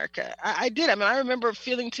corporate America. I did. I mean, I remember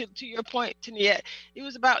feeling, to your point, Taniette, it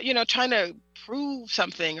was about, trying to prove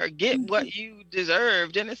something or get what you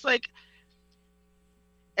deserved. And it's like,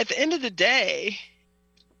 at the end of the day,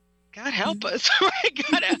 God help us, right?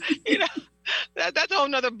 Gotta, that's a whole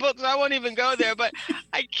nother book, so I won't even go there. But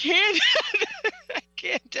I can't, I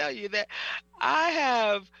can't tell you that I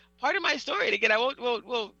have part of my story. And again, I won't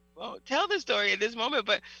tell the story at this moment,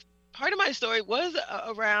 but part of my story was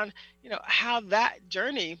around, how that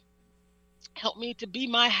journey helped me to be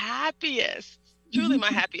my happiest, truly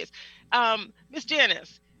my happiest. Miss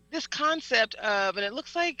Janice, this concept of, and it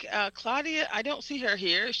looks like Claudia, I don't see her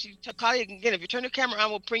here. Claudia, again, if you turn the camera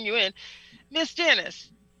on, we'll bring you in. Miss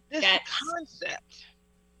Janice, this concept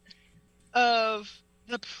of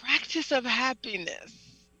the practice of happiness,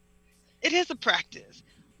 it is a practice.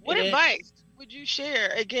 What advice would you share,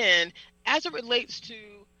 again, as it relates to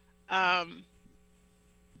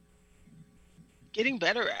getting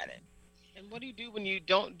better at it? And what do you do when you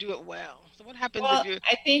don't do it well? So what happens if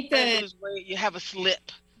I think that you have a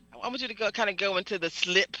slip? I want you to go into the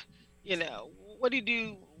slip. What do you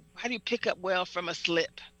do? How do you pick up well from a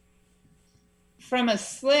slip? From a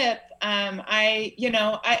slip, I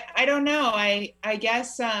don't know. I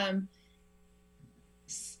guess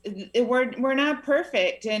we're not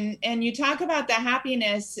perfect, and you talk about the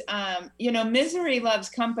happiness. Misery loves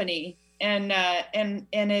company, and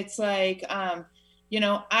it's like.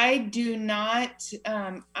 I do not.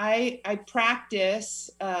 I practice.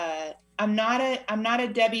 I'm not a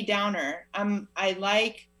Debbie Downer. I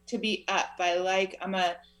like to be up.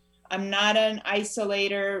 I'm not an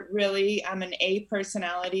isolator really. I'm an A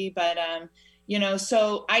personality, but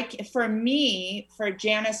so for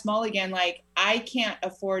Janice Mulligan, like I can't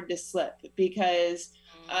afford to slip because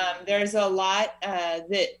there's a lot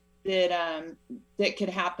that could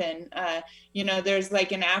happen. There's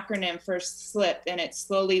like an acronym for SLIP, and it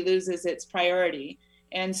slowly loses its priority.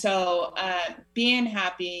 And so being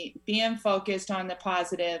happy, being focused on the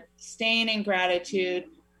positive, staying in gratitude,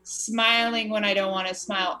 smiling when I don't want to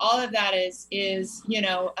smile, all of that is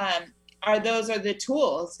those are the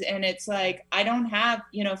tools. And it's like, I don't have,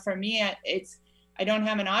 for me, I don't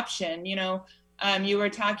have an option. You were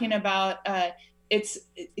talking about it's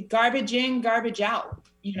garbage in, garbage out.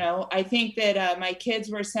 I think that my kids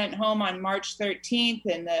were sent home on March 13th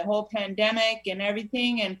and the whole pandemic and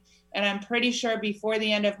everything. And I'm pretty sure before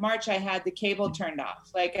the end of March, I had the cable turned off.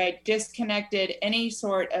 Like I disconnected any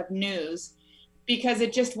sort of news because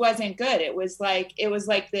it just wasn't good. It was like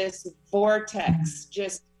this vortex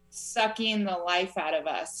just sucking the life out of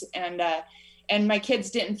us. And my kids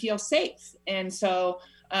didn't feel safe. And so,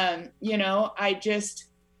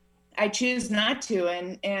 I choose not to.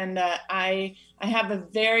 And I have a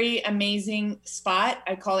very amazing spot.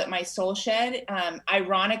 I call it my soul shed.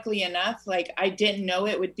 Ironically enough, like I didn't know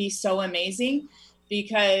it would be so amazing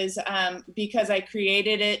because I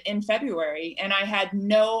created it in February, and I had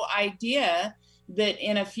no idea that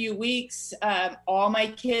in a few weeks, all my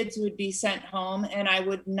kids would be sent home and I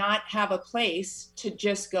would not have a place to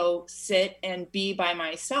just go sit and be by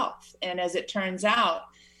myself. And as it turns out,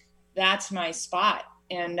 that's my spot.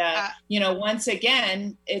 And, once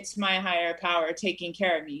again, it's my higher power taking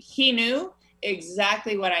care of me. He knew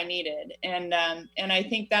exactly what I needed. And I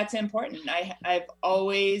think that's important. I've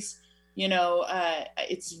always,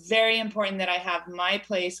 it's very important that I have my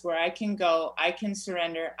place where I can go, I can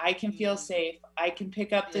surrender, I can feel safe, I can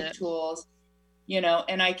pick up the tools,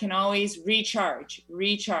 and I can always recharge.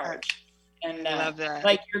 And love that.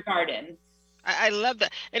 Like your garden. I love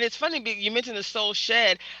that. And it's funny, you mentioned the soul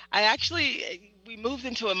shed. We moved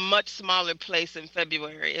into a much smaller place in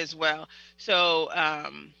February as well. So, I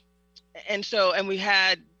used to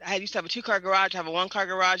have a 2-car garage. I have a 1-car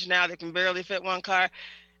garage now that can barely fit 1 car.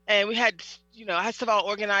 And we had, I had stuff all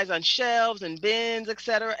organized on shelves and bins, et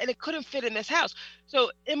cetera, and it couldn't fit in this house.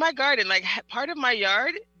 So in my garden, like part of my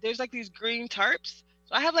yard, there's like these green tarps.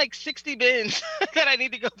 So I have like 60 bins that I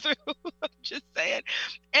need to go through. I'm just saying.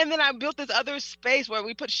 And then I built this other space where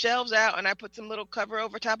we put shelves out and I put some little cover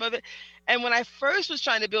over top of it. And when I first was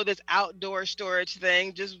trying to build this outdoor storage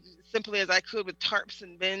thing, just simply as I could with tarps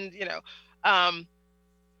and bins,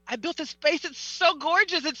 I built this space. It's so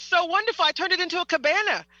gorgeous. It's so wonderful. I turned it into a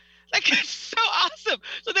cabana. Like, it's so awesome.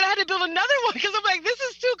 So then I had to build another one because I'm like, this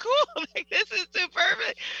is too cool. Like, this is too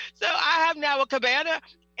perfect. So I have now a cabana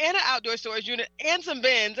and an outdoor storage unit and some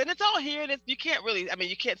bins, and it's all here. And you can't really, I mean,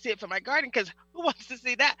 you can't see it from my garden because who wants to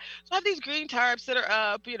see that? So I have these green tarps that are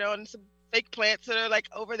up, you know, and some fake plants that are like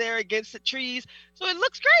over there against the trees. So it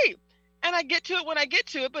looks great. And I get to it when I get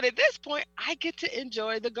to it. But at this point, I get to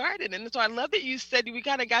enjoy the garden. And so I love that you said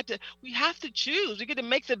we have to choose. We get to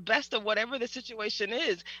make the best of whatever the situation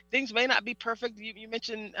is. Things may not be perfect. You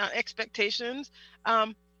mentioned expectations.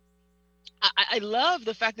 I love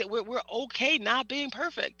the fact that we're okay not being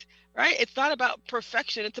perfect, right? It's not about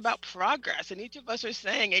perfection. It's about progress. And each of us are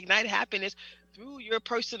saying ignite happiness through your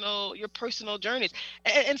personal journeys.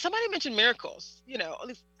 And somebody mentioned miracles, you know, at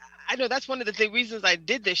least I know that's one of the reasons I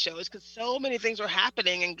did this show is because so many things were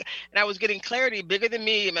happening and I was getting clarity bigger than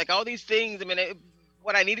me and like all these things. I mean,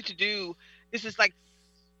 what I needed to do, this is like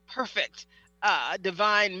perfect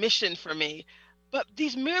divine mission for me. But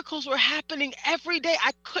these miracles were happening every day.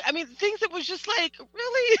 Things that was just like,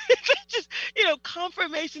 really, just, you know,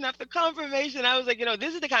 confirmation after confirmation. I was like, you know,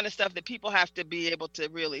 this is the kind of stuff that people have to be able to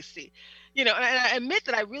really see. You know, and I admit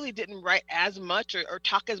that I really didn't write as much or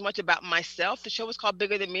talk as much about myself. The show was called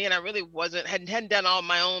Bigger Than Me, and I really hadn't done all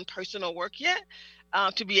my own personal work yet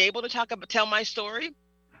to be able to tell my story.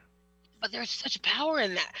 But there's such power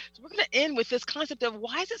in that. So we're going to end with this concept of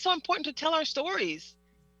why is it so important to tell our stories?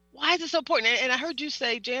 Why is it so important? And I heard you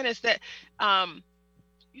say, Janice, that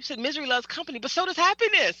you said misery loves company, but so does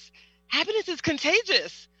happiness. Happiness is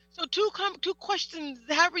contagious. So two questions,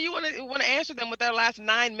 however you want to answer them with our last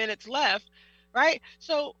 9 minutes left, right?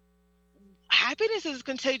 So happiness is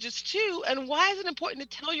contagious too. And why is it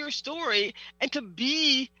important to tell your story and to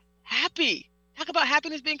be happy? Talk about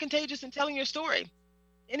happiness being contagious and telling your story.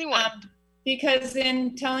 Anyone? Because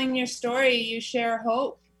in telling your story, you share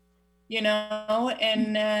hope. You know,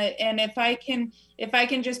 and if I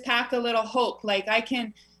can just pack a little hope, like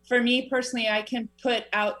for me personally, I can put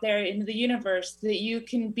out there in the universe that you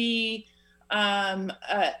can be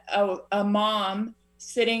a mom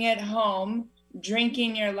sitting at home,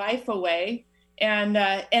 drinking your life away and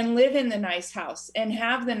live in the nice house and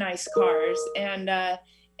have the nice cars and that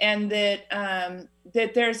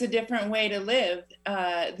there's a different way to live,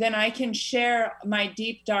 then I can share my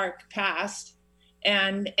deep, dark past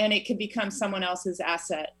and it could become someone else's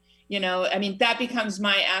asset. You know, I mean, that becomes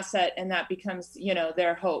my asset and that becomes, you know,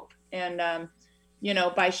 their hope. And, you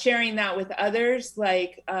know, by sharing that with others,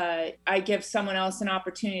 like I give someone else an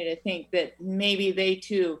opportunity to think that maybe they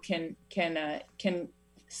too can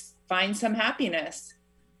find some happiness,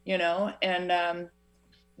 you know, and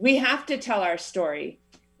we have to tell our story.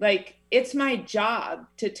 Like, it's my job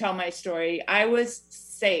to tell my story. I was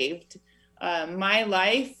saved. My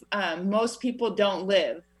life, most people don't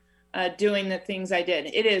live doing the things I did.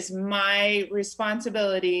 It is my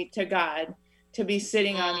responsibility to God to be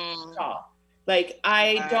sitting on this call. Like,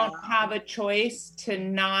 I don't have a choice to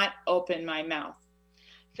not open my mouth.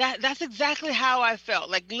 That's exactly how I felt.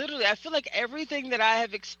 Like, literally, I feel like everything that I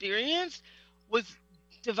have experienced was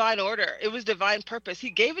divine order. It was divine purpose.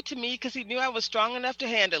 He gave it to me because he knew I was strong enough to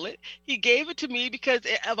handle it. He gave it to me because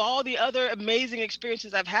of all the other amazing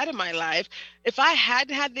experiences I've had in my life. If I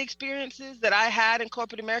hadn't had the experiences that I had in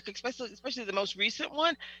corporate America, especially the most recent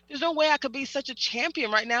one, there's no way I could be such a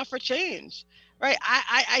champion right now for change, right?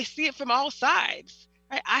 I see it from all sides,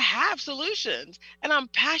 right? I have solutions and I'm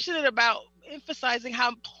passionate about emphasizing how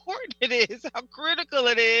important it is, how critical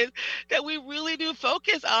it is that we really do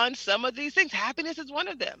focus on some of these things. Happiness is one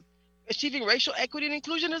of them. Achieving racial equity and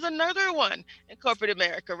inclusion is another one in corporate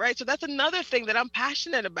America, right? So that's another thing that I'm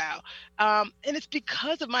passionate about. And it's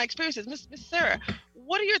because of my experiences. Miss Sarah,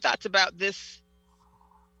 what are your thoughts about these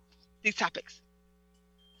topics?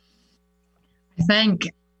 I think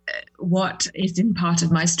what is in part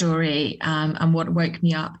of my story and what woke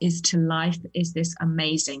me up is to life is this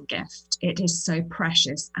amazing gift. It is so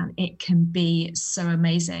precious and it can be so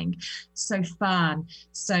amazing, so fun,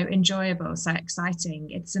 so enjoyable, so exciting.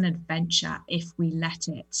 It's an adventure if we let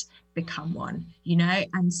it become one, you know?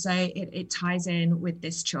 And so it ties in with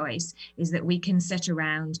this choice, is that we can sit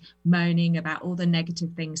around moaning about all the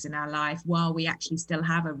negative things in our life while we actually still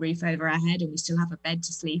have a roof over our head and we still have a bed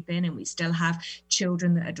to sleep in and we still have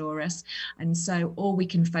children that adore us. And so, or we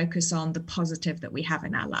can focus on the positive that we have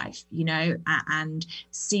in our life, you know, and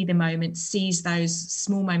see the moment, seize those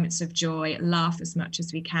small moments of joy, laugh as much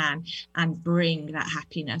as we can, and bring that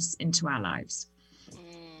happiness into our lives.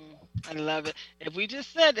 I love it. If we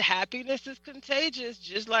just said happiness is contagious,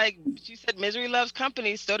 just like she said, misery loves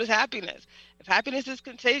company, so does happiness. If happiness is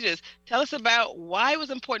contagious, tell us about why it was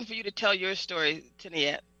important for you to tell your story,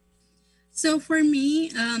 Taniette. So for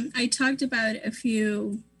me, I talked about a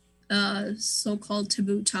few so-called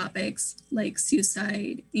taboo topics like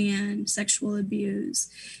suicide and sexual abuse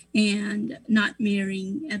and not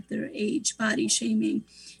marrying at their age, body shaming.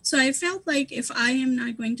 So I felt like if I am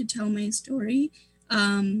not going to tell my story,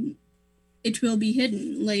 it will be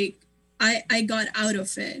hidden. Like I got out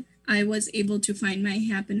of it. I was able to find my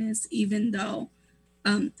happiness even though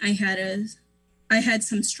I had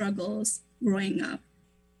some struggles growing up.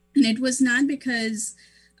 And it was not because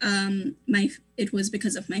it was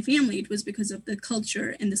because of my family. It was because of the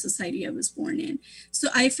culture and the society I was born in. So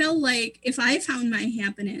I felt like if I found my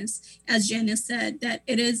happiness, as Janice said, that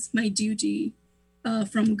it is my duty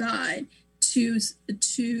from God to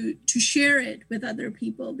share it with other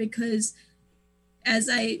people, because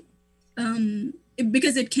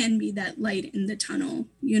because it can be that light in the tunnel.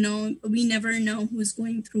 You know, we never know who's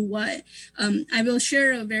going through what. I will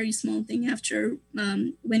share a very small thing after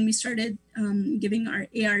when we started giving our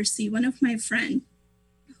ARC. One of my friend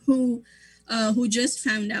who just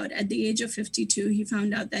found out at the age of 52, he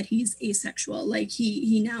found out that he's asexual. Like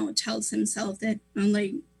he now tells himself that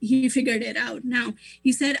like he figured it out. Now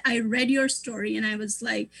he said, I read your story and I was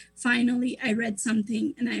like, finally I read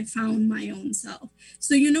something and I found my own self.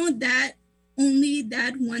 So you know that only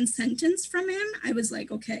that one sentence from him, I was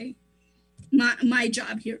like, okay, my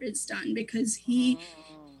job here is done, because he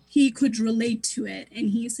could relate to it. And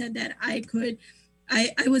he said that I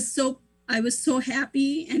was so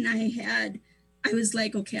happy, and I was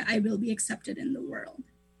like, okay, I will be accepted in the world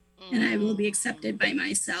and I will be accepted by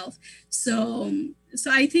myself. So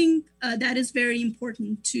I think that is very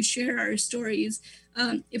important, to share our stories.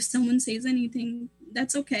 If someone says anything,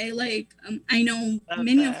 that's okay. Like, I know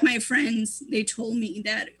many of my friends, they told me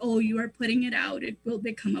that, oh, you are putting it out, it will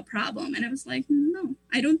become a problem. And I was like, no,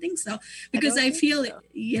 I don't think so. Because I feel,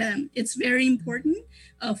 it's very important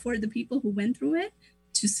for the people who went through it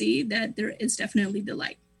to see that there is definitely the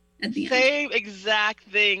light at the end. Same exact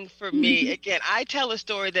thing for me. Again, I tell a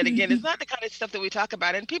story that, again, it's not the kind of stuff that we talk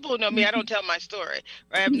about. And people who know me, I don't tell my story,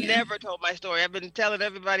 right? I've never told my story. I've been telling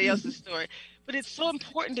everybody else's story. But it's so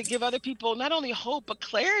important to give other people not only hope, but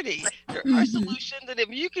clarity. There are solutions. And if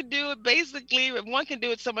you can do it, basically, if one can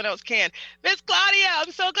do it, someone else can. Miss Claudia,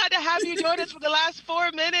 I'm so glad to have you join us for the last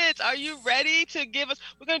 4 minutes. Are you ready to give us,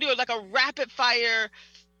 we're going to do it like a rapid fire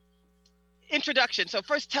introduction. So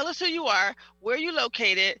first, tell us who you are, where you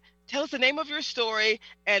located, tell us the name of your story,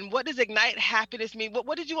 and what does Ignite Happiness mean?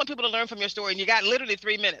 What did you want people to learn from your story? And you got literally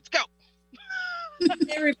 3 minutes. Go.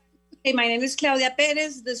 Hey, my name is Claudia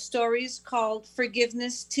Perez. The story is called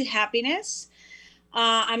Forgiveness to Happiness.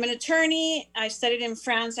 I'm an attorney. I studied in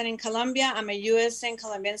France and in Colombia. I'm a U.S. and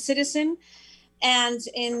Colombian citizen. And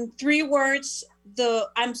in 3 words,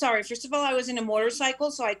 I'm sorry, first of all, I was in a motorcycle,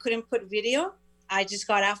 so I couldn't put video. I just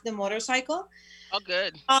got off the motorcycle. Oh,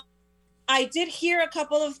 good. I did hear a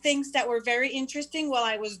couple of things that were very interesting while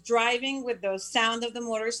I was driving with the sound of the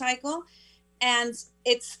motorcycle. And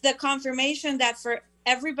it's the confirmation that for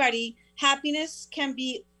everybody, happiness can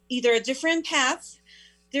be either a different path,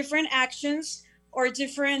 different actions, or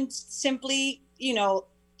different simply,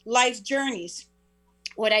 life journeys.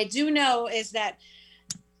 What I do know is that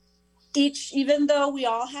even though we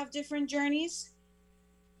all have different journeys,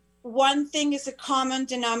 one thing is a common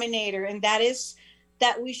denominator, and that is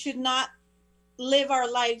that we should not live our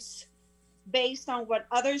lives based on what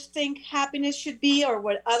others think happiness should be or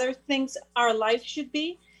what others think our life should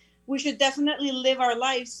be. We should definitely live our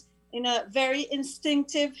lives in a very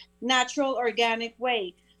instinctive, natural, organic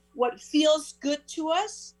way. What feels good to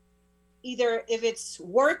us, either if it's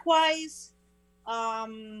work-wise,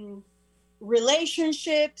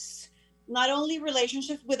 relationships, not only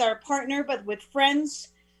relationships with our partner, but with friends,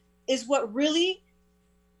 is what really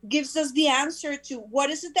gives us the answer to what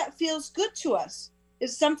is it that feels good to us.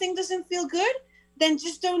 If something doesn't feel good, then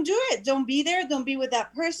just don't do it. Don't be there. Don't be with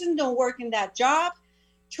that person. Don't work in that job.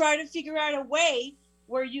 Try to figure out a way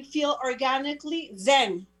where you feel organically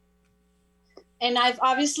zen. And I've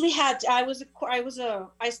obviously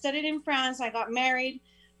I studied in France. I got married,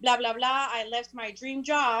 blah, blah, blah. I left my dream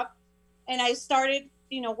job and I started,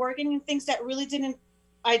 working in things that really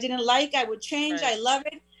I didn't like. I would change. Right. I love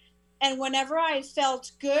it. And whenever I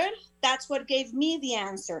felt good, that's what gave me the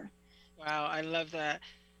answer. Wow, I love that.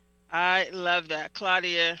 I love that.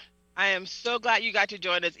 Claudia, I am so glad you got to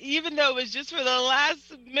join us, even though it was just for the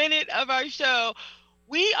last minute of our show.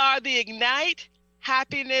 We are the Ignite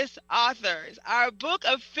Happiness authors. Our book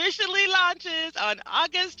officially launches on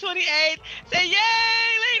August 28th. Say yay,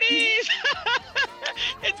 ladies!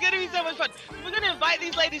 It's going to be so much fun. We're going to invite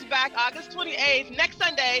these ladies back August 28th, next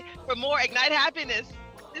Sunday, for more Ignite Happiness.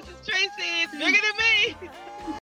 This is Tracy. It's bigger than me.